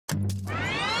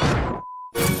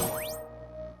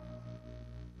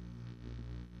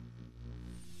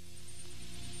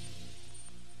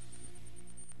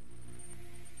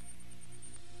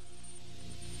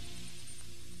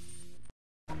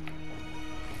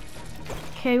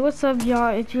Okay, what's up, y'all?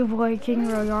 It's your boy King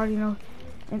Bro. You already know.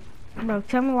 And, bro,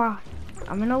 tell me why.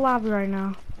 I'm in the lobby right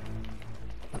now.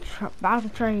 About to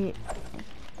trade.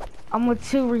 I'm with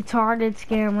two retarded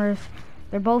scammers.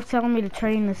 They're both telling me to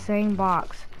trade in the same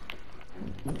box.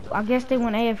 I guess they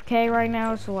went AFK right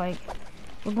now, so like,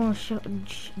 we're gonna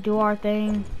do our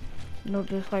thing. You know,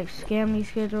 just like scam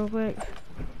these kids real quick.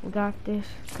 We got this,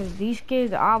 cause these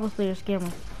kids obviously are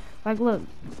scammers. Like, look,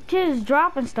 kids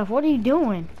dropping stuff. What are you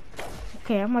doing?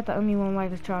 Okay, I'm about to unmute my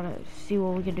mic to try to see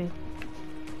what we can do.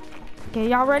 Okay,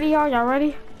 y'all ready, y'all? Y'all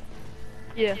ready?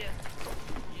 Yeah.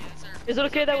 Is it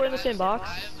okay that we're in the same box?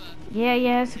 Yeah,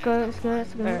 yeah, it's good, it's good,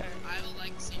 it's good. Right.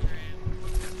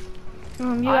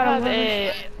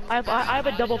 I have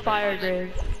a double fire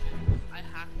grave.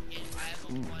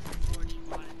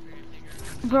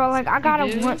 Bro, like I got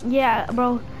a one, yeah,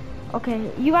 bro.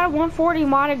 Okay, you got a 140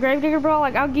 modded gravedigger, bro.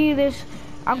 Like I'll give you this.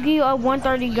 I'll give you a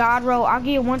 130 God Roll. I'll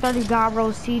give you a 130 God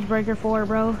Roll Siege Breaker for it,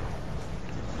 bro.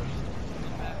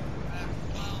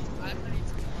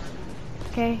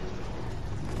 Okay.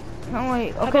 No,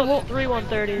 wait. Okay, well, 3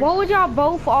 130s. What would y'all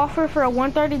both offer for a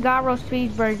 130 God Roll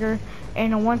Siege Breaker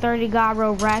and a 130 God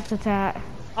Roll Rats Attack?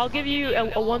 I'll give you a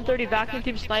 130 Vacuum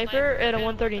Tube Sniper and a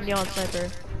 130 Neon Sniper.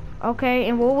 Okay,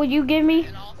 and what would you give me?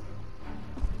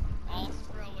 I'll do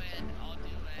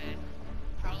a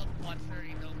probably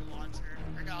 130 Nova Launcher.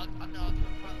 Or no, I'll do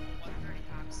probably 130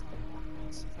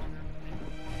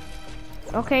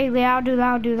 Hacksaw. Okay, yeah, I'll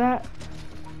do that.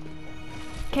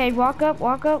 Okay, walk up,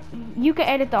 walk up. You can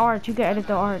edit the arch, you can edit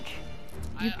the arch.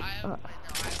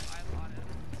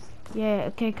 Yeah,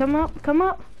 okay, come up, come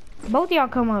up. Both of y'all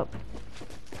come up.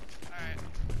 Alright.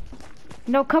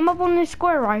 No, come up on this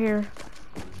square right here.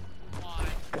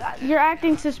 Why? You're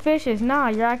acting suspicious. Nah,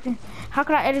 you're acting... How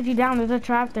can I edit you down? There's a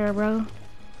trap there, bro.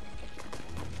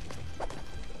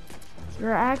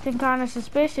 You're acting kind of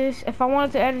suspicious. If I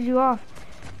wanted to edit you off,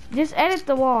 just edit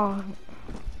the wall.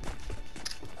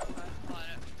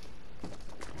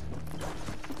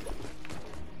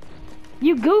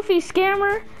 You goofy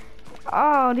scammer.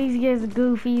 Oh, these guys are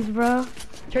goofies, bro.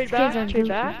 Trade back? Trade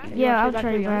back? Yeah, I'll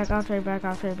trade back. I'll trade back.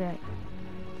 I'll trade back.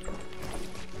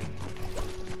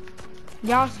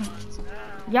 Y'all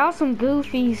some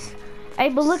goofies. Hey,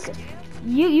 but look,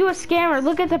 you a scammer.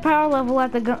 Look at the power level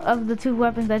at of the two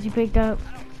weapons that you picked up.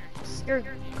 You're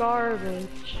garbage.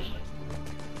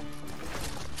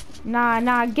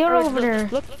 Nah, get over there.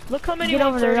 Look how many Get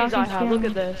over there, 130s I y'all have. Look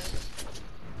at this.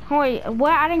 Wait,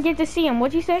 what? I didn't get to see him.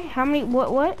 What'd you say? How many?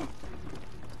 What? How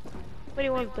many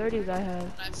 130s I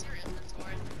have?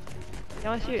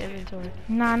 Yeah, I see your inventory.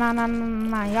 Nah.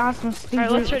 Y'all some stupid.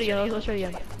 Alright, let's try it again. Let's try it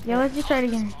again. Yeah, let's just try it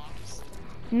again.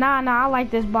 Nah, I like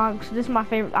this box. This is my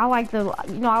favorite. I like the,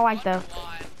 I like the.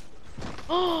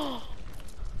 Oh.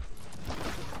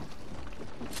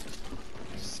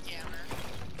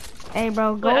 Hey,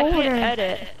 bro, go Wait, I over can't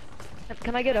there. edit.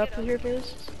 Can I get up here,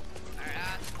 please?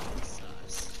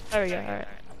 There we go. Alright.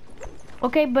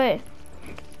 Okay, but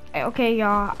okay,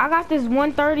 y'all. I got this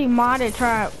 130 modded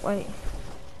trap. Wait.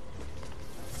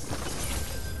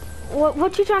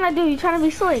 What you trying to do? You trying to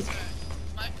be slick?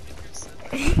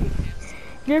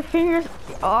 Your fingers.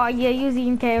 Oh yeah, you was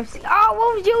eating KFC. Oh,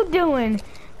 what was you doing?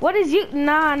 What is you?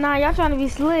 Nah. Y'all trying to be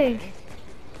slick.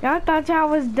 Y'all thought y'all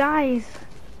was dice.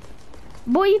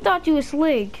 Boy, you thought you was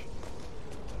slick.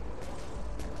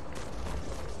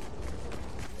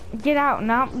 Get out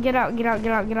now. Get out. You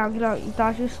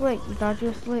thought you was slick.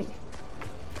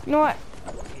 You know what?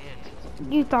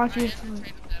 You thought you was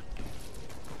slick.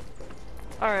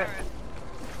 Alright.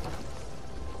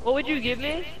 What would you give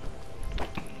me?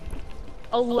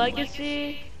 A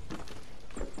legacy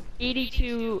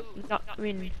 82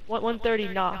 130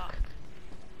 knock.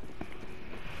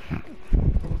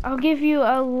 I'll give you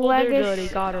a legacy.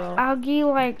 I'll give you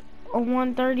like a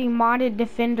 130 modded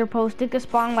defender post. It could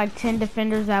spawn like 10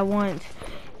 defenders at once.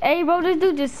 Hey bro, this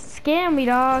dude just scammed me,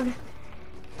 dog.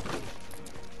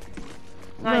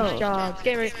 Nice job.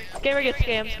 Scammer gets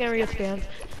scammed.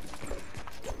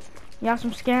 Y'all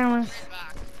some scammers.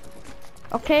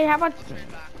 Okay, how about...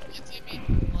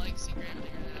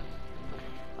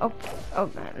 Oh,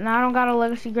 no, I don't got a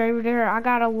legacy graver there. I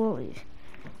got a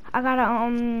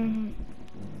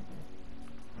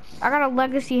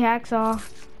legacy hacksaw.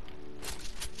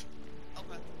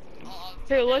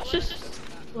 Here, let's just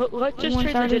trade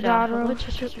legit now.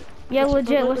 Yeah,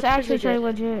 legit. Let's actually trade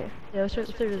legit. Yeah, let's trade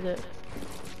legit.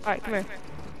 Alright, come here.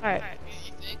 Alright.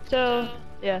 So,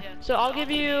 yeah. So I'll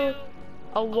give you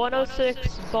a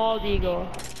 106 bald eagle.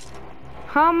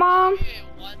 Huh, Mom? Okay,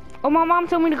 one. Oh, my mom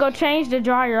told me to go change the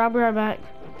dryer. I'll be right back.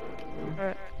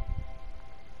 Alright.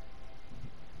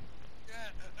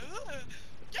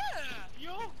 Yeah,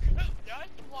 yo, that's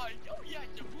why. Oh yeah,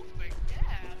 you're moving. Yeah,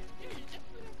 you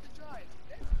definitely have to drive.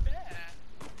 That's bad.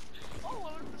 Oh, I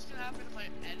wonder what's gonna happen if I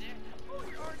edit. Oh,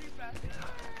 you're already back.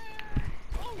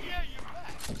 Oh yeah, you're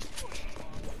back.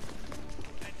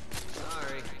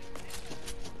 Sorry.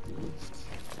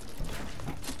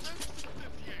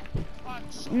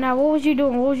 Now, what was you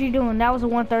doing? What was you doing? That was a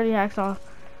 130 hacksaw.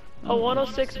 A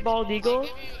 106 bald eagle. I'll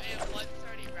give you a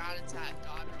 130 round attack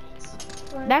god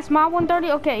rolls. That's my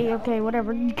 130. Okay, okay,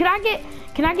 whatever. Can I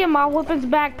get my weapons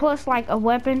back plus like a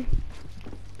weapon?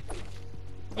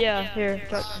 Yeah, here.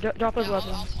 Drop his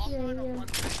weapons. I'll throw it on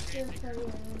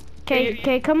 130. Okay,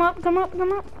 okay, come up. I'm not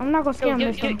gonna Yo, scam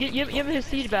this time. give him his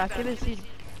seed back. Give him his seed.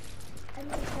 I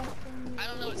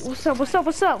don't know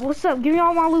What's up? Give me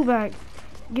all my loot back.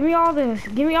 Give me all this.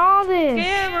 Give me all this.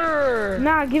 Scammer!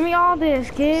 Nah, give me all this,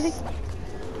 kid.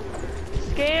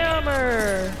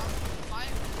 Scammer! my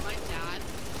dad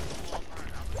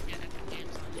Walmart. I'm gonna get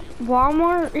games on you.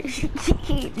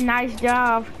 Walmart. Nice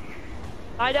job.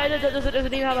 My dad doesn't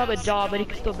even have a job, but he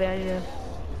can still ban you.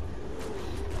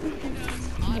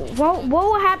 What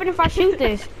will happen if I shoot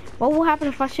this? What will happen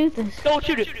if I shoot this? Don't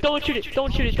shoot it! Don't shoot it!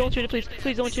 Don't shoot it! Don't shoot it! Please!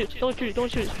 Please don't shoot it! Don't shoot it!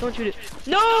 Don't shoot it! Don't shoot it!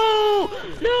 No!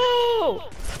 No!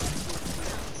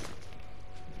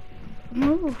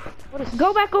 Move. What a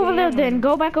Go back over there scammer. then.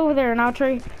 Go back over there and I'll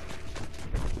trade.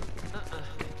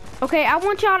 Okay, I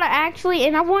want y'all to actually,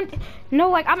 and I want, no,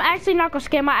 like, I'm actually not gonna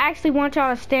scam. I actually want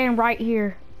y'all to stand right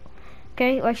here.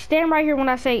 Okay, like, stand right here when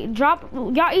I say drop.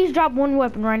 Y'all each drop one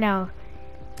weapon right now.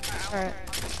 Alright.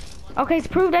 Okay, to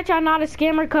prove that y'all not a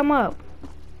scammer, come up.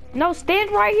 No,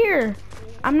 stand right here.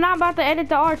 I'm not about to edit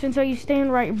the arch until you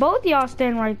stand right. Both y'all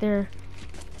stand right there.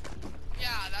 Yeah,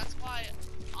 that's why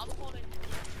I'm holding.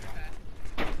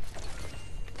 Okay.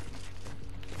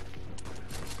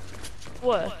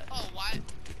 What? Oh, what?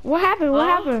 What happened? What Huh?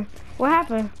 happened? What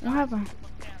happened? What happened?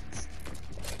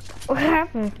 What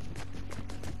happened?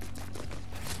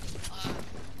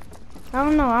 I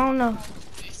don't know. I don't know.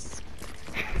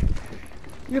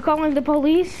 You're calling the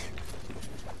police?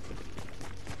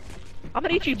 I'm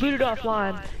gonna get you booted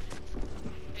offline.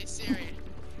 Hey Siri.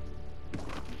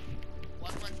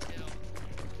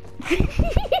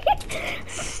 112.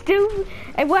 Stupid.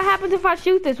 Hey, what happens if I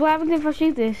shoot this? What happens if I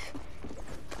shoot this?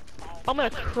 I'm gonna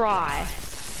cry.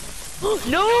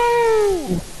 No!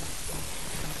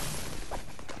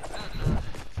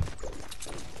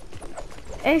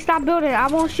 Hey, stop building. I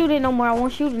won't shoot it no more. I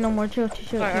won't shoot it no more. Chill, chill,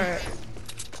 chill. Alright, alright.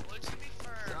 What'd you be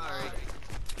for? Sorry.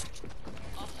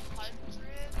 100?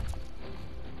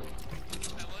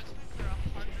 Wait, what'd you be for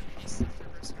 100 pieces of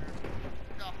reserve?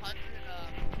 No,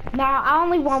 100, Nah, I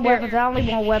only want Here. weapons. I only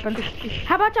want weapons.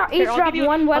 How about y'all each Here, I'll drop give you-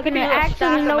 one I'll weapon give and you a actually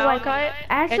stack know of like malachite,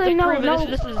 actually and to no prove no.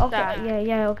 this is a Okay, stack.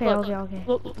 yeah, okay, Look, okay.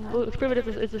 Look, prove it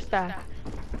it's a stack.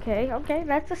 Okay,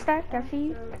 that's a stack. I see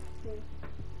you.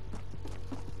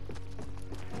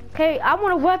 Okay, I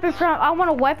want a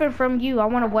weapon from you. I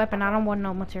want a weapon. I don't want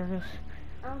no materials.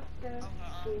 I will be. And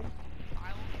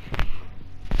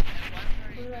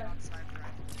 130 get on sniper.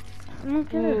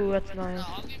 Okay. Ooh, that's nice. No,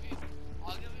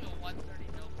 I'll give you a 130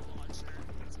 noble launcher.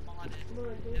 It's modded.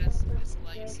 And it's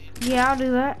legacy. Yeah, I'll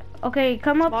do that. Okay,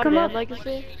 come up, come Modded up, and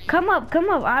legacy? come up, come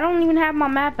up. I don't even have my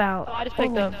map out. Oh, I just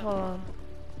picked up. Hold on.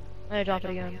 I gotta drop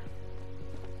it again.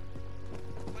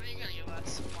 What are you gonna give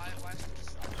us? Why should we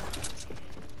stop?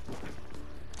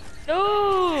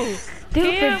 No!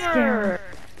 Stupid Scammer!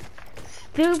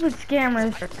 Stupid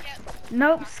scammers.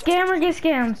 Nope, scammer get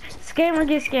scammed. Scammer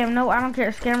get scammed. No, I don't care.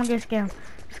 Scammer get scammed.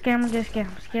 Scammer get scammed.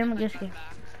 Scammer get scammed.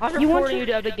 I'm You want reporting to- you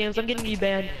to Epic Games. I'm getting you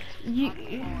banned. You,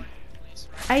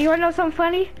 hey, you wanna know something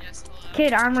funny? Yes, hello.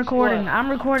 Kid, I'm recording. What? I'm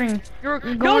recording. You're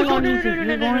You're no, going no, on no, YouTube. no, no,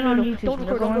 You're no, going no, on no, YouTube. Don't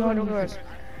You're record, going don't on record, don't YouTube.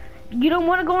 record. You don't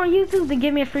want to go on YouTube? Then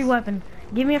give me a free weapon.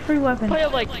 Give me a free weapon. I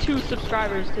have like 2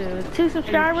 subscribers too. 2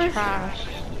 subscribers? Trash.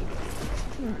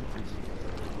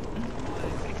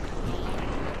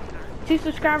 2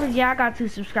 subscribers? Yeah, I got 2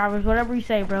 subscribers. Whatever you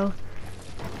say, bro.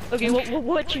 Okay,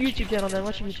 what's your YouTube channel then?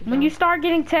 What's your YouTube channel? When you start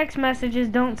getting text messages,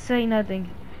 don't say nothing.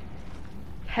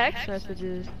 text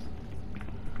messages.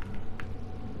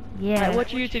 Yeah. Alright,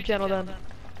 what's your YouTube channel then?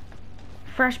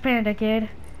 Fresh Panda, kid.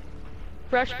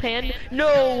 Fresh Panda?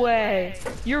 No way!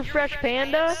 You're Fresh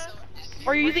Panda?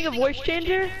 Are you using a voice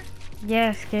changer?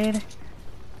 Yes, kid.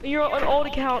 You're on an old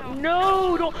account.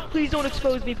 No, don't. Please don't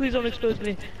expose me. Please don't expose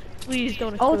me. Please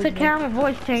don't expose Old me. account,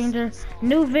 voice changer.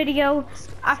 New video.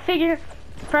 I figure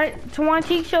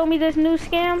Twanchi showed me this new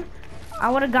scam. I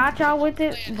would have got y'all with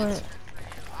it, but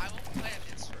I won't play an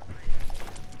instrument.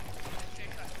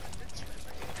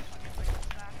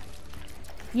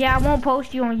 yeah, I won't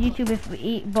post you on YouTube if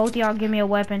both y'all give me a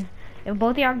weapon. If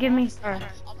both y'all give me, I'm gonna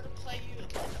play you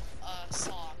a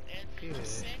song, and you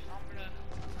sing.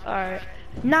 Alright.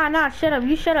 nah, shut up.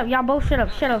 You shut up. Y'all both shut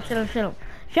up. Shut up.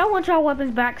 If y'all want y'all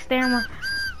weapons back, stand right.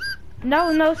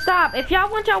 No, stop. If y'all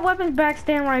want y'all weapons back,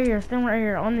 stand right here. Stand right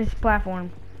here on this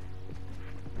platform.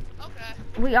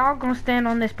 Okay. We all gonna stand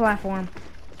on this platform.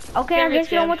 Okay, I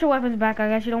guess you don't want your weapons back. I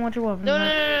guess you don't want your weapons No.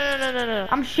 back.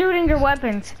 I'm shooting your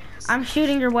weapons. I'm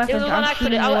shooting your It weapons. was on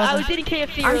accident. I was eating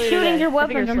KFC I'm earlier shooting today. your My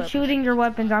weapons. finger I'm slipped. shooting your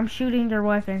weapons. I'm shooting your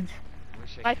weapons.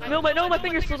 My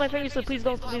finger slipped. Please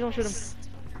don't shoot him.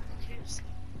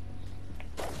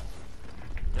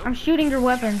 I'm shooting your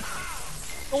weapons.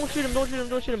 Don't shoot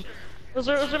him. Those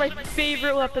are my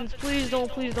favorite weapons. Please don't.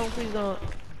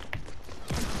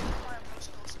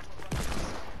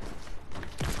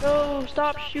 No,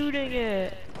 stop shooting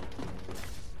it.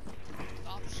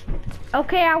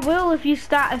 Okay, I will if you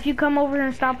stop. If you come over here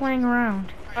and stop playing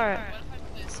around. Alright.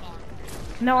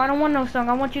 No, I don't want no song.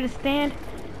 I want you to stand.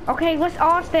 Okay, let's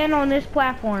all stand on this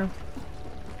platform.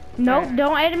 Nope, Alright.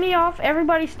 don't edit me off.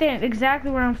 Everybody stand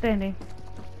exactly where I'm standing.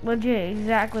 Legit,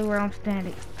 exactly where I'm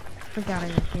standing. Freak out of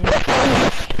here, kid. You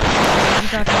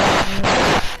got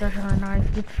that, that's not nice.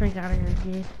 Get the freak out of here,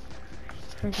 kid.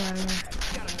 Freak out of here.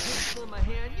 Got a pistol in my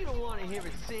hand, you don't want to hear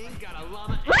it sing. Got a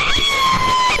llama.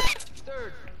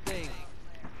 Third thing.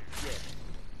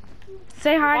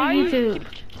 Say hi Why to you YouTube.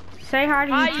 Say hi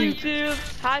to Hi YouTube.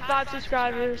 YouTube. Hi 5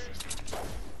 subscribers.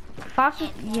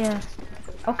 Yeah.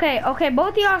 Okay,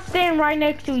 both of y'all stand right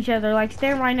next to each other. Like,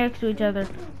 stand right next to each other.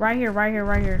 Right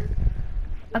here.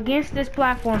 Against this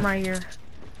platform right here.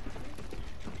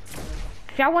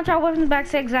 If y'all want y'all weapons back,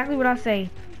 say exactly what I say.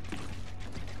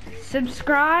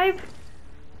 Subscribe.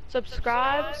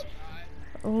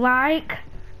 Like.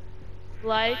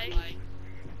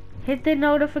 Hit the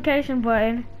notification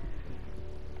button.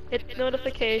 Hit the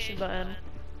notification button.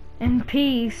 And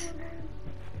peace.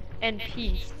 And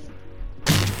peace.